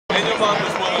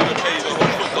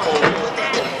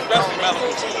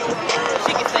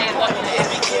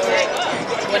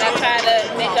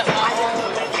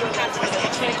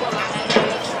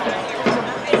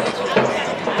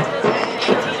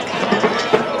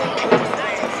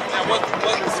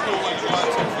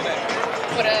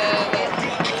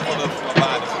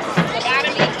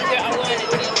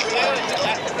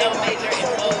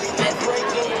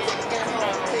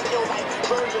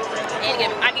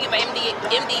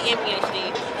and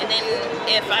PhD. And then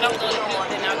if I don't go to PhD,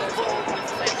 then I'll go to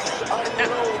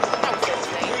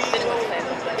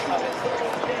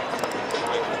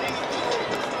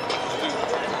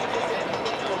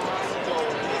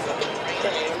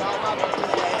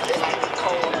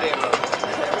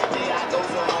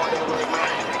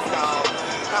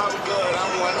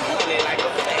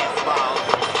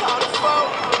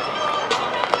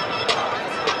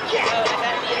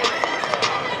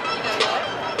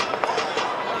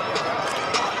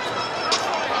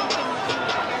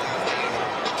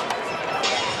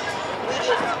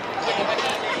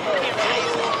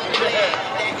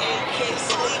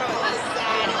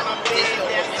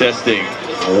Testing,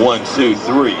 1, 2,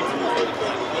 3.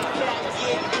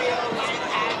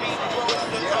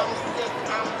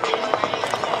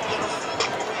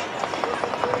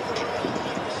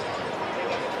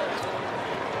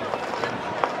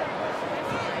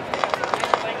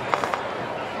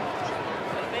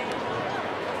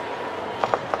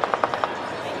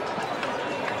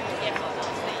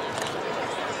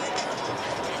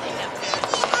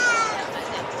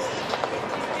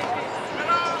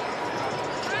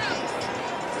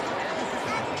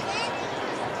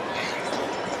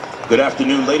 Good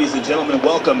afternoon, ladies and gentlemen.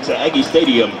 Welcome to Aggie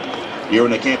Stadium here on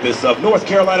the campus of North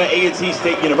Carolina A&T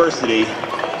State University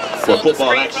for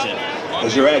football action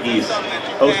as your Aggies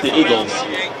host the Eagles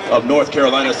of North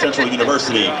Carolina Central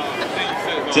University.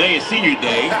 Today is Senior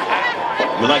Day.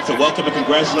 We'd like to welcome and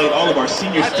congratulate all of our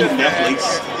senior student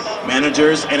athletes,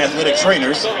 managers, and athletic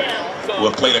trainers who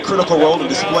have played a critical role in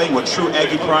displaying what true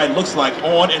Aggie pride looks like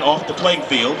on and off the playing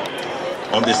field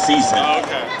on this season.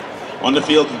 On the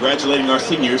field, congratulating our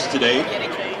seniors today,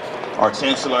 our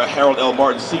Chancellor Harold L.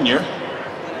 Martin Sr.,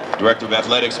 Director of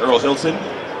Athletics Earl Hilton,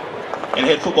 and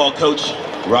Head Football Coach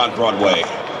Rod Broadway.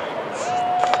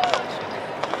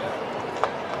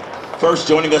 First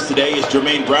joining us today is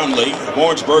Jermaine Brownlee of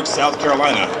Orangeburg, South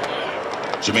Carolina.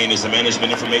 Jermaine is a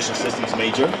Management Information Systems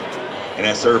major and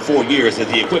has served 4 years as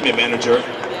the Equipment Manager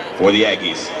for the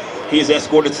Aggies. He is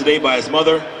escorted today by his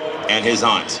mother and his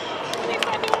aunt.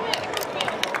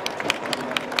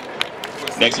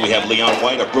 Next, we have Leon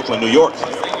White of Brooklyn, New York.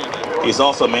 He's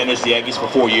also managed the Aggies for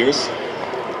 4 years.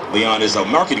 Leon is a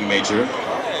marketing major.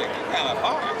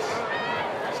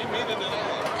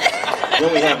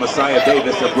 Then we have Messiah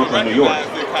Davis of Brooklyn, New York.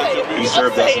 He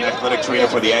served as an athletic trainer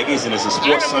for the Aggies and is a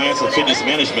sports science and fitness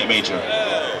management major.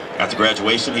 After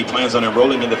graduation, he plans on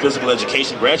enrolling in the physical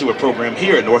education graduate program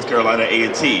here at North Carolina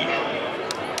A&T.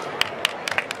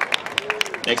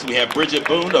 Next, we have Bridget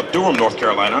Boone of Durham, North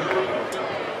Carolina.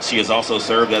 She has also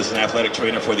served as an athletic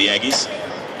trainer for the Aggies.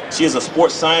 She is a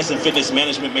sports science and fitness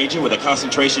management major with a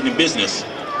concentration in business.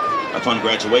 Upon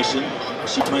graduation,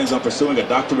 she plans on pursuing a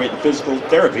doctorate in physical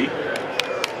therapy.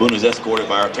 Boone is escorted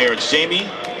by her parents, Jamie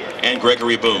and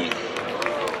Gregory Boone.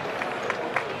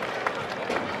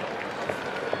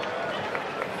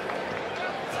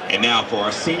 And now for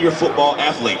our senior football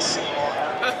athletes.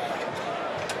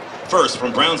 First,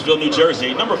 from Brownsville, New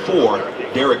Jersey, number 4,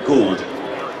 Derek Gould.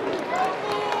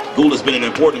 Gould has been an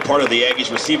important part of the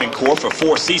Aggies receiving corps for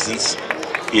 4 seasons.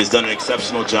 He has done an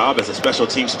exceptional job as a special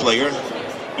teams player,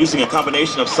 using a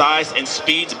combination of size and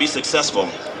speed to be successful.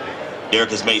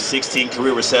 Derek has made 16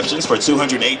 career receptions for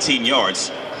 218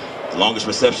 yards. The longest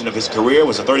reception of his career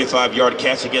was a 35-yard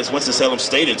catch against Winston-Salem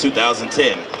State in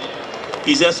 2010.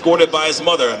 He's escorted by his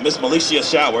mother, Miss Malicia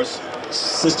Showers,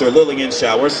 sister Lillian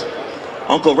Showers,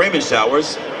 Uncle Raymond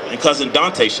Showers, and cousin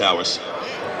Dante Showers,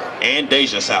 and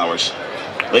Deja Showers.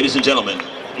 Ladies and gentlemen,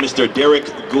 Mr. Derek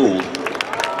Gould.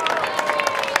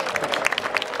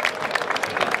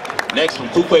 Next, from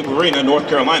Fuquay Marina, North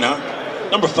Carolina,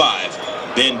 number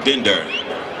 5, Ben Bender.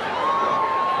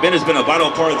 Ben has been a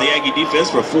vital part of the Aggie defense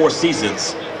for 4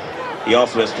 seasons. He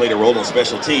also has played a role on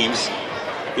special teams.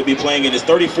 He'll be playing in his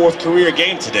 34th career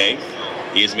game today.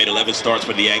 He has made 11 starts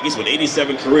for the Aggies with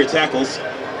 87 career tackles,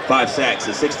 5 sacks,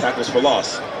 and 6 tackles for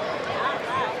loss.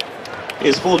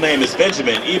 His full name is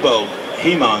Benjamin Ebo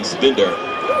Hemans Bender.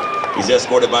 He's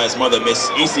escorted by his mother,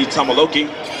 Miss Isi Tamaloki,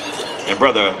 and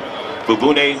brother,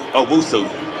 Bubune Owusu.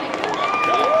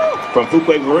 From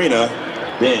Fuquay Marina,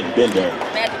 Ben Bender.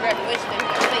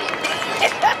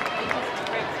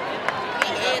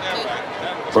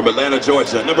 From Atlanta,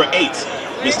 Georgia, number 8,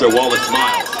 Mr. Wallace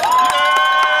Miles.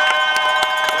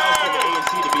 Miles came to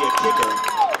A&T to be a kicker,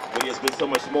 but he has been so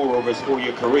much more over his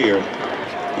 4-year career.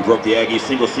 He broke the Aggies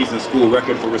single-season school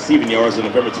record for receiving yards on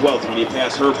November 12th when he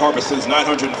passed Herb Harbison's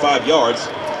 905 yards,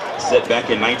 set back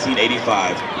in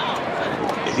 1985.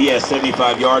 If he has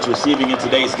 75 yards receiving in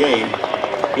today's game,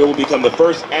 he will become the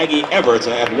first Aggie ever to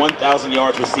have 1,000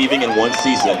 yards receiving in one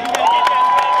season.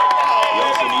 He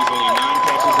also needs only 9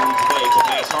 catches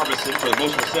Robertson for the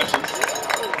most receptions,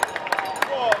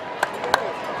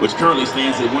 which currently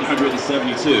stands at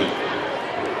 172.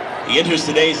 He enters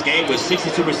today's game with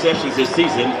 62 receptions this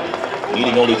season,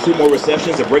 needing only 2 more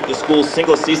receptions to break the school's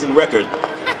single-season record.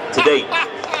 To date,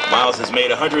 Miles has made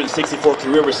 164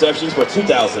 career receptions for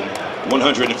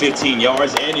 2,115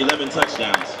 yards and 11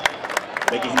 touchdowns,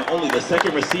 making him only the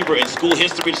second receiver in school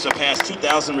history to surpass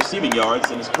 2,000 receiving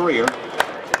yards in his career,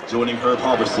 joining Herb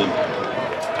Harbison.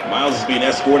 Miles is being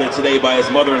escorted today by his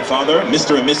mother and father,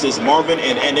 Mr. and Mrs. Marvin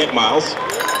and Annette Miles,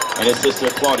 and his sister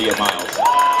Claudia Miles.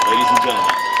 Ladies and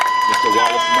gentlemen, Mr.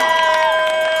 Wallace Miles.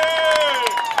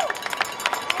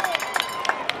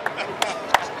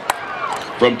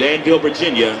 From Danville,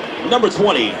 Virginia, number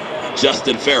 20,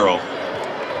 Justin Farrell.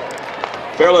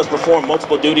 Farrell has performed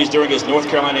multiple duties during his North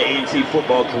Carolina A&T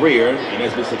football career and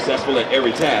has been successful at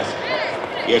every task.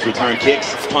 He has returned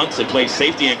kicks, punts, and played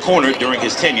safety and corner during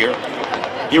his tenure.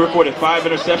 He recorded 5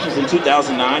 interceptions in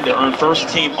 2009 to earn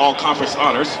first-team all-conference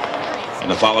honors. In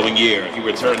the following year, he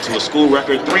returned to a school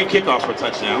record 3 kickoffs for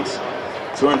touchdowns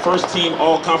to earn first-team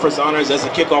all-conference honors as a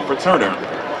kickoff returner.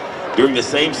 During the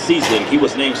same season, he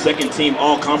was named second-team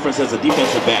all-conference as a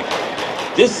defensive back.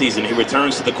 This season, he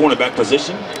returns to the cornerback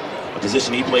position, a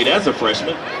position he played as a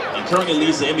freshman, and currently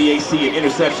leads the NBAC in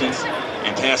interceptions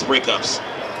and pass breakups.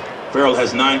 Farrell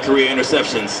has 9 career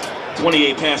interceptions,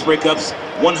 28 pass breakups,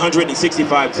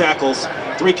 165 tackles,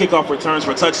 3 kickoff returns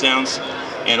for touchdowns,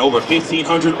 and over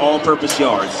 1,500 all-purpose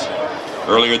yards.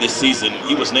 Earlier this season,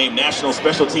 he was named National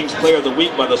Special Teams Player of the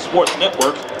Week by the Sports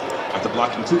Network after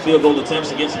blocking 2 field goal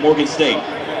attempts against Morgan State.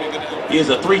 He is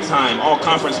a 3-time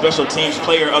All-Conference Special Teams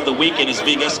Player of the Week and is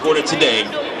being escorted today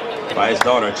by his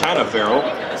daughter, China Farrell,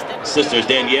 sisters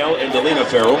Danielle and Delina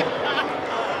Farrell,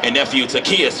 and nephew,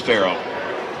 Takias Farrell.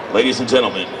 Ladies and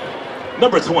gentlemen,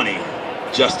 number 20,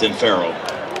 Justin Farrell.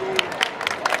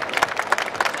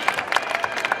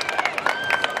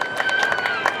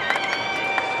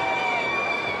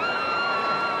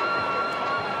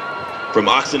 From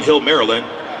Oxon Hill, Maryland,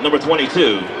 number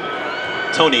 22,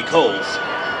 Tony Coles.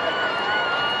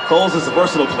 Coles is a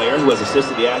versatile player who has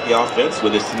assisted the Aggie offense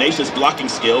with his tenacious blocking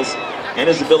skills and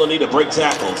his ability to break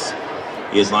tackles.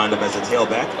 He is lined up as a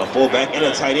tailback, a fullback, and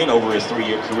a tight end over his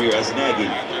 3-year career as an Aggie.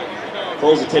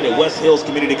 Coles attended West Hills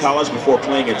Community College before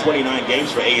playing in 29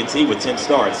 games for A&T with 10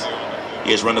 starts.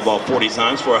 He has run the ball 40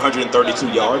 times for 132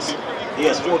 yards. He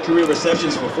has 4 career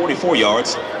receptions for 44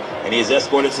 yards, and he is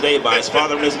escorted today by his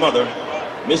father and his mother,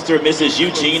 Mr. and Mrs.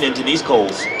 Eugene and Denise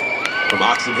Coles, from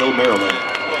Oxon Hill, Maryland.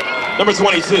 Number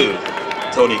 22,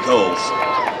 Tony Coles.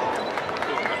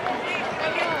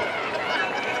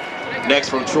 Next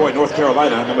from Troy, North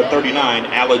Carolina, number 39,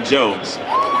 Alan Jones.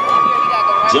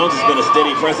 Jones has been a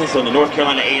steady presence on the North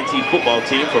Carolina A&T football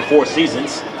team for 4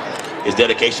 seasons. His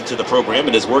dedication to the program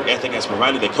and his work ethic has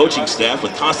provided the coaching staff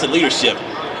with constant leadership.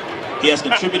 He has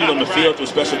contributed on the field through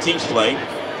special teams play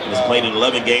and has played in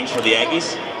 11 games for the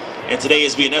Aggies. And today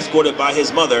is being escorted by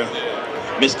his mother,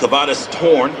 Miss Cavadas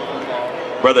Torn,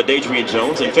 brother Dadrian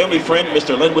Jones, and family friend,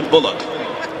 Mr. Linwood Bullock.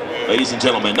 Ladies and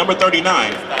gentlemen, number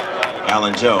 39,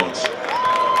 Alan Jones.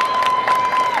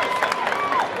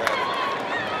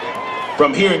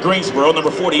 From here in Greensboro,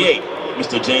 number 48,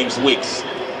 Mr. James Weeks.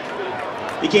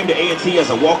 He came to A&T as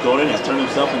a walk-on and has turned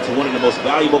himself into one of the most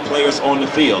valuable players on the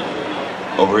field.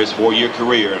 Over his 4-year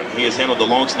career, he has handled the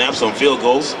long snaps on field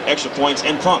goals, extra points,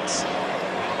 and punts.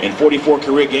 In 44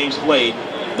 career games played,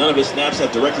 none of his snaps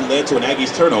have directly led to an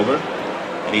Aggies turnover,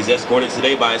 and he's escorted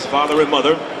today by his father and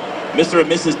mother, Mr. and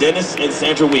Mrs. Dennis and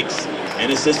Sandra Weeks, and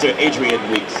his sister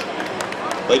Adrienne Weeks.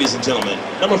 Ladies and gentlemen,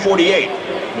 number 48,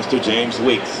 Mr. James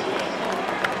Weeks.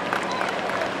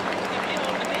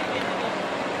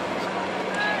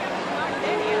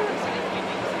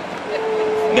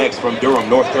 Next from Durham,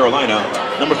 North Carolina,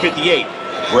 number 58,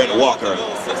 Brent Walker.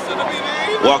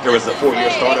 Walker is a 4-year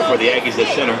starter for the Aggies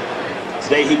at center.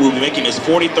 Today he will be making his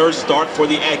 43rd start for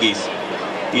the Aggies.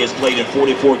 He has played in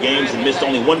 44 games and missed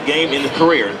only 1 game in his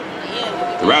career.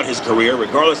 Throughout his career,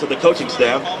 regardless of the coaching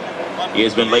staff, he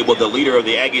has been labeled the leader of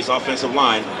the Aggies offensive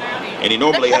line, and he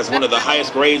normally has one of the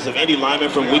highest grades of any lineman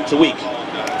from week to week.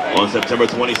 On September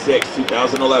 26,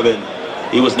 2011,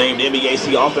 he was named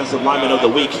NBAC Offensive Lineman of the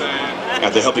Week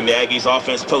after helping the Aggies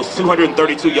offense post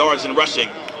 232 yards in rushing.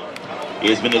 He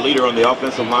has been the leader on the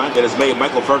offensive line that has made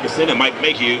Michael Ferguson and Mike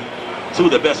Mayhew 2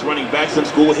 of the best running backs in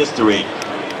school history.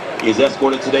 He is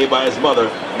escorted today by his mother,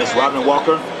 Miss Robin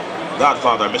Walker,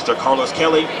 godfather, Mr. Carlos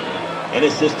Kelly, and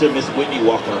his sister, Miss Whitney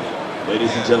Walker.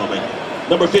 Ladies and gentlemen,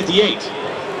 number 58,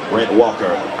 Brent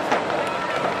Walker.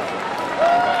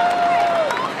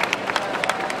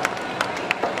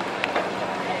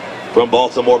 From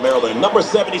Baltimore, Maryland, number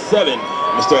 77,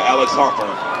 Mr. Alex Harper.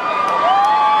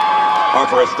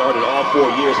 Harper has started all 4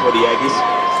 years for the Aggies.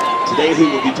 Today he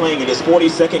will be playing in his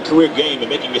 42nd career game and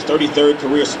making his 33rd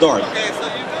career start.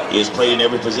 He has played in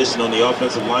every position on the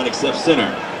offensive line except center.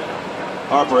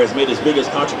 Harper has made his biggest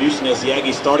contribution as the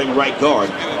Aggies starting right guard.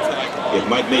 If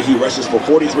Mike Mayhew rushes for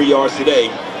 43 yards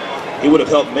today, he would have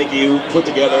helped Mayhew put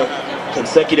together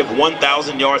consecutive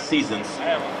 1,000-yard seasons.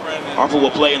 Harper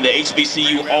will play in the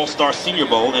HBCU All-Star Senior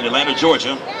Bowl in Atlanta,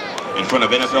 Georgia, in front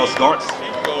of NFL scouts.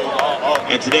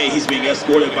 And today he's being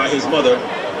escorted by his mother,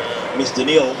 Miss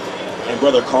Danielle, and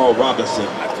brother Carl Robinson.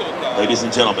 Ladies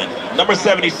and gentlemen, number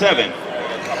 77,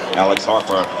 Alex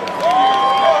Harper.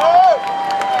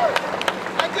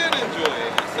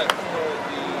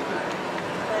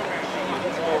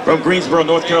 From Greensboro,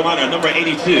 North Carolina, number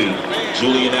 82,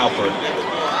 Julian Alford.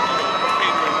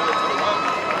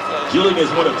 Julian is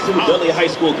one of 2 Dudley High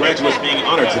School graduates being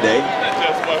honored today,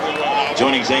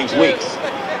 joining James Weeks.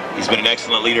 He's been an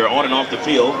excellent leader on and off the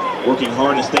field, working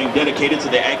hard and staying dedicated to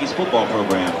the Aggies football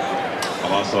program,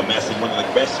 while also amassing one of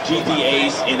the best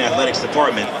GPAs in athletics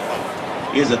department.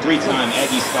 He is a 3-time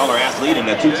Aggie Scholar athlete and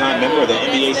a 2-time member of the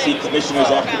MBAC Commissioner's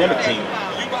academic team.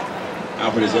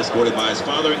 Alfred is escorted by his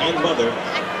father and mother,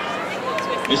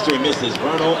 Mr. and Mrs.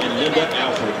 Vernal and Linda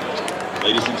Alford.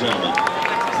 Ladies and gentlemen,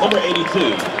 number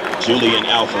 82, Julian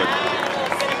Alford.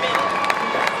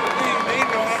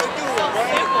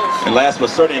 And last but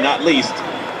certainly not least,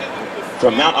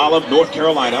 from Mount Olive, North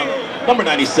Carolina, number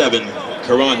 97,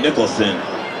 Karan Nicholson.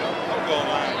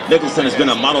 Nicholson has been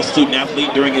a model student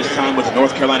athlete during his time with the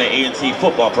North Carolina A&T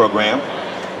football program,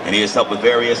 and he has helped with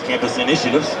various campus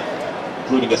initiatives,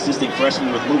 including assisting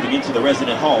freshmen with moving into the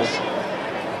resident halls.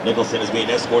 Nicholson is being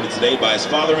escorted today by his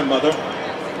father and mother,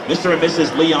 Mr. and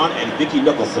Mrs. Leon and Vicki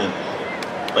Nicholson.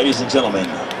 Ladies and gentlemen,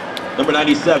 number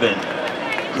 97,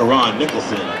 Karan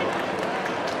Nicholson.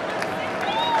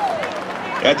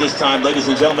 At this time, ladies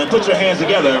and gentlemen, put your hands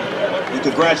together and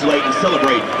congratulate and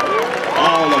celebrate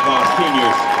all of our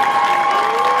seniors.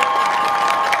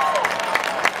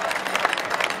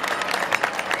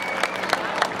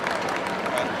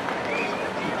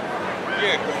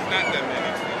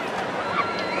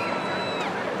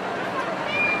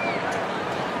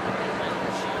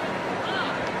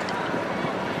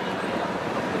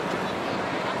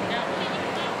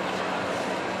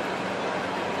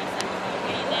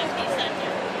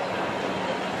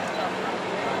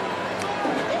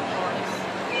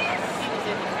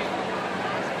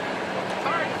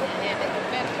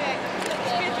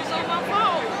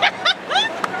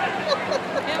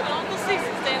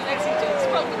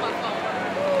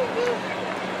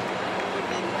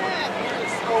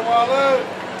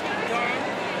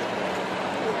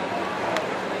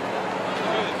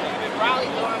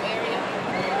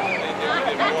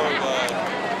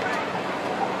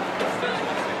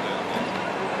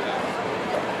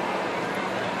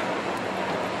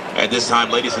 At this time,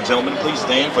 ladies and gentlemen, please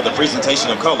stand for the presentation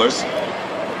of colors,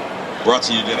 brought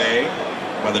to you today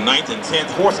by the 9th and 10th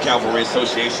Horse Cavalry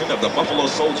Association of the Buffalo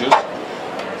Soldiers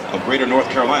of Greater North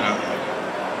Carolina.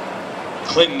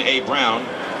 Clinton A. Brown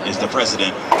is the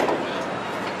president.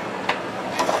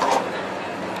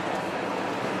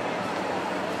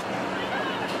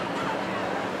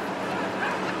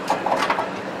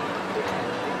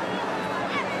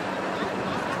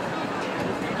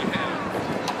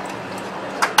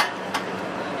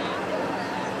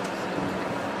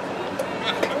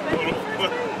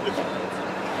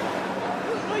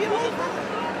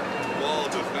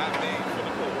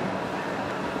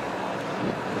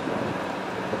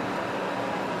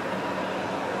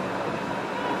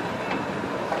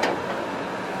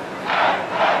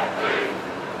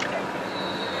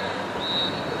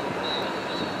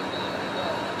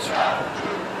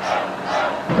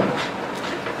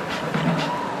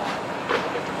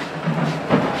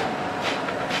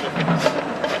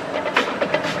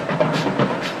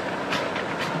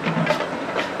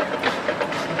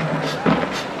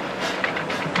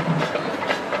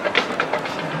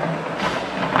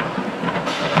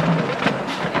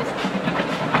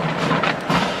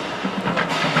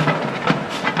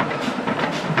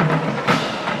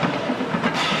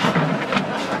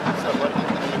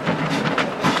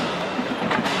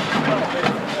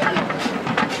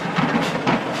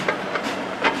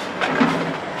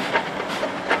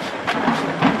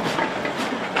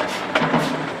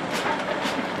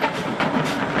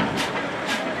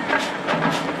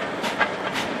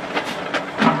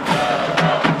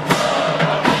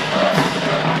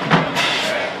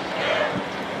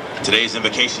 Today's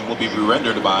invocation will be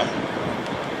rendered by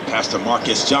Pastor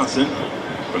Marcus Johnson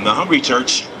from the Humry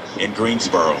Church in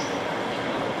Greensboro.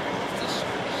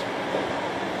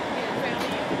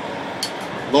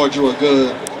 Lord, you are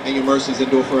good, and your mercies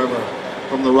endure forever.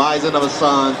 From the rising of the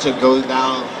sun to going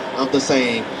down of the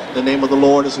same, the name of the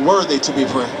Lord is worthy to be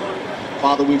praised.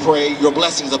 Father, we pray your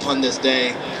blessings upon this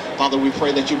day. Father, we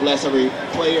pray that you bless every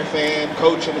player, fan,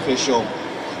 coach, and official.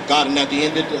 God, and at the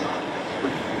end of the,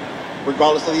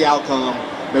 regardless of the outcome,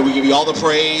 may we give you all the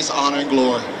praise, honor, and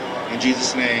glory. In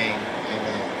Jesus' name,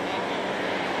 amen.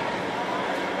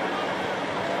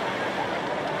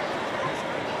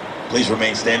 Please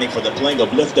remain standing for the playing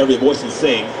of Lift Every Voice and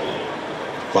Sing,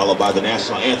 followed by the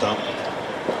national anthem,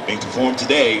 being performed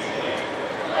today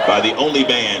by the only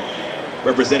band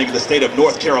representing the state of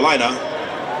North Carolina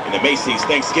in the Macy's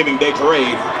Thanksgiving Day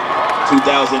Parade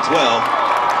 2012,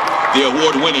 the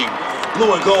award-winning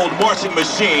Blue and Gold Marching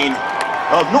Machine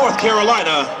of North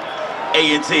Carolina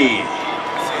A&T.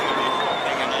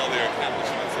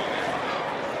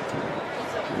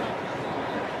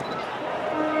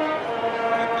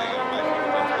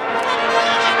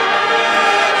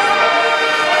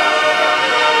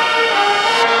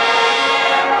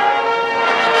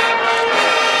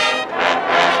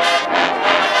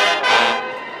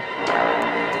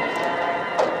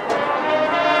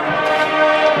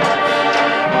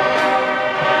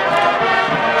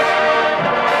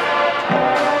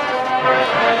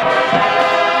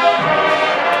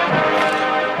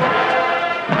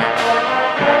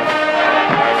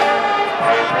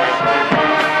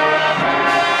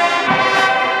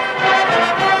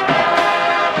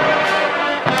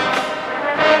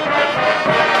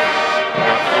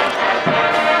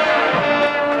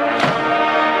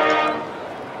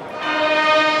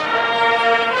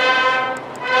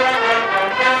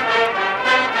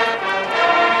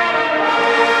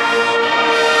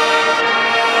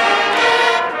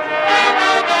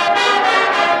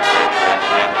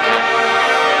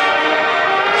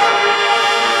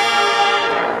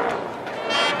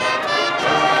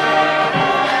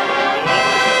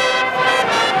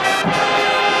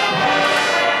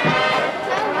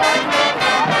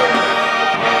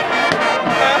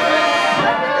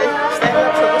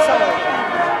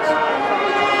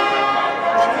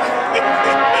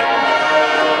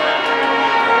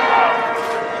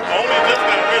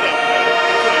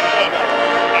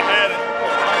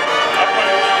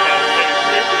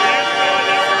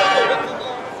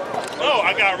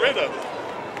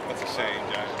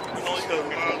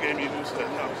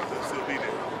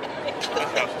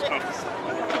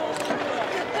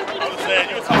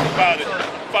 You were talking about it.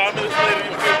 5 minutes later,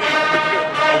 you were 15.